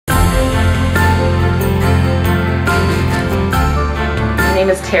name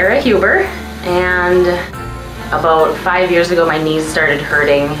is Tara Huber, and about 5 years ago my knees started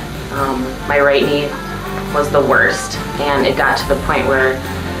hurting. My right knee was the worst, and it got to the point where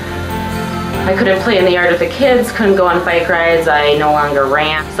I couldn't play in the yard with the kids, couldn't go on bike rides, I no longer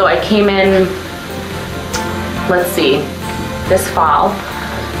ran. So I came in, this fall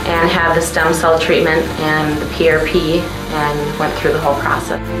and had the stem cell treatment and the PRP and went through the whole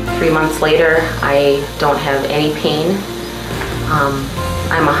process. 3 months later, I don't have any pain.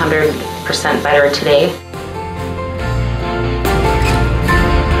 I'm 100% better today.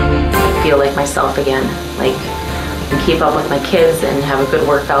 I feel like myself again. Like I can keep up with my kids and have a good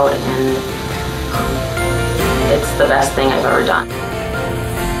workout, and it's the best thing I've ever done.